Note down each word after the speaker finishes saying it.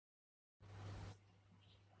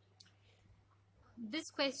This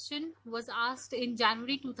question was asked in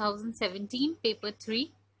January 2017, paper 3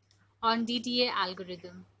 on DDA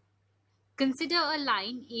algorithm. Consider a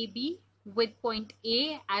line AB with point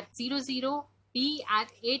A at 0, 0, B at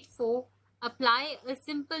 8, 4. Apply a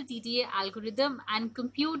simple DDA algorithm and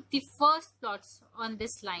compute the first plots on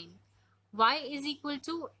this line. Y is equal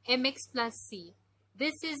to mx plus c.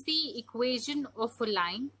 This is the equation of a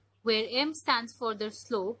line where m stands for the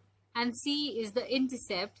slope and c is the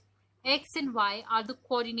intercept. X and y are the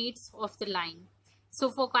coordinates of the line. So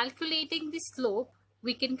for calculating the slope,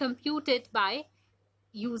 we can compute it by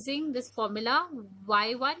using this formula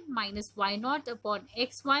y1 minus y0 upon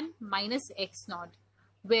x1 minus x0,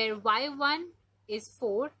 where y1 is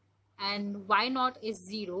 4 and y0 is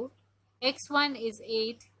 0, x1 is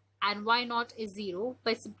 8 and y0 is 0.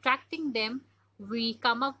 By subtracting them, we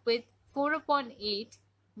come up with 4 upon 8,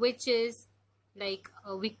 which is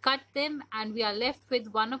we cut them and we are left with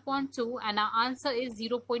 1 upon 2, and our answer is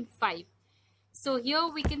 0.5. So here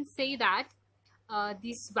we can say that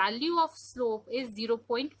this value of slope is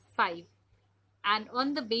 0.5, and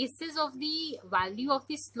on the basis of the value of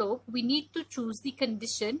the slope we need to choose the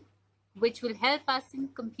condition which will help us in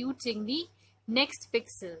computing the next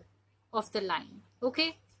pixel of the line.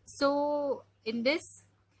 Okay, so in this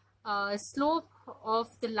slope of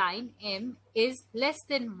the line m is less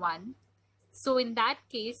than 1. So in that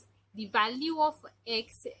case, the value of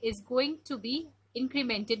x is going to be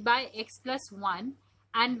incremented by x plus 1,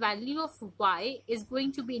 and value of y is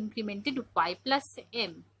going to be incremented y plus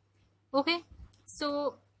m. Okay,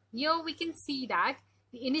 so here we can see that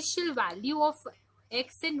the initial value of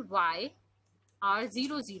x and y are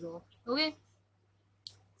 0, 0. Okay,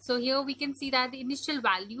 so here we can see that the initial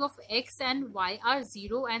value of x and y are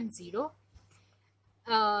 0 and 0.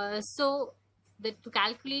 To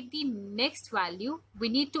calculate the next value, we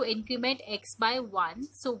need to increment x by 1.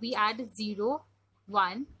 So we add 0,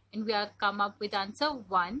 1, and we are come up with answer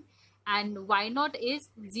 1, and y0 is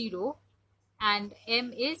 0 and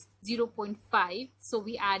m is 0.5. So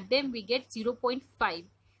we add them, we get 0.5.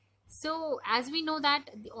 So as we know that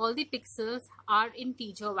all the pixels are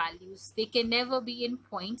integer values, they can never be in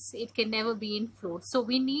points, it can never be in floats. So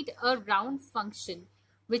we need a round function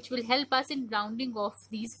which will help us in rounding off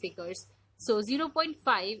these figures. So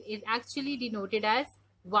 0.5 is actually denoted as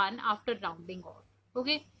 1 after rounding off.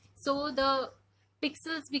 Okay, so the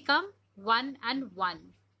pixels become 1 and 1.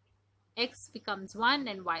 X becomes 1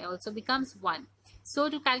 and y also becomes 1. So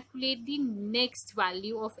to calculate the next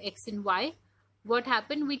value of x and y, what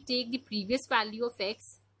happened? We take the previous value of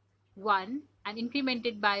x, 1, and increment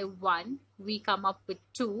it by 1. We come up with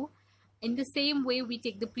 2. In the same way, we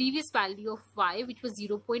take the previous value of y, which was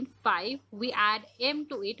 0.5. We add m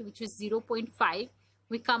to it, which was 0.5.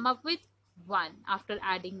 We come up with 1 after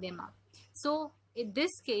adding them up. So in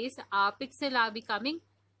this case, our pixels are becoming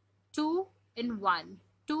 2 and 1.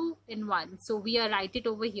 2 and 1. So we are write it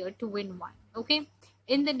over here, 2 and 1. Okay.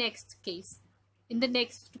 In the next case,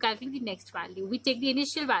 to calculate the next value, we take the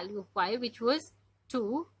initial value of y, which was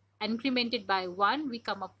 2, and increment it by 1. We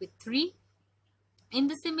come up with 3. In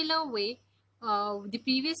the similar way, the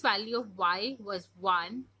previous value of y was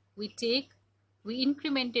 1. We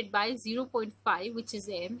increment it by 0.5, which is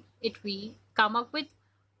m. We come up with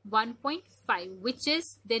 1.5, which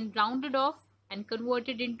is then rounded off and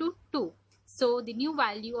converted into 2. So the new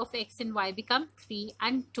value of x and y become 3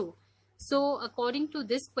 and 2. So according to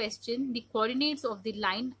this question, the coordinates of the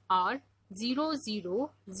line are 0,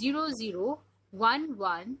 0, 0, 0, 1,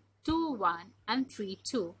 1, 2, 1, and 3,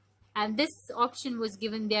 2. And this option was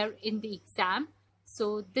given there in the exam,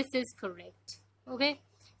 so this is correct. Okay,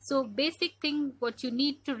 so basic thing what you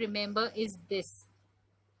need to remember is this: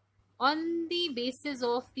 on the basis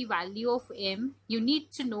of the value of m, you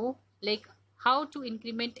need to know how to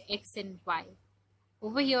increment x and y.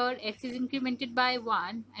 Over here, x is incremented by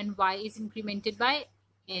 1 and y is incremented by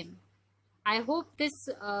m. I hope this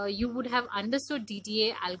you would have understood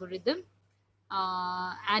DDA algorithm.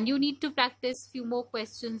 And you need to practice few more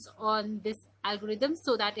questions on this algorithm,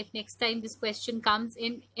 so that if next time this question comes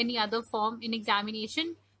in any other form in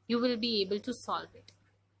examination, you will be able to solve it.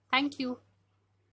 Thank you.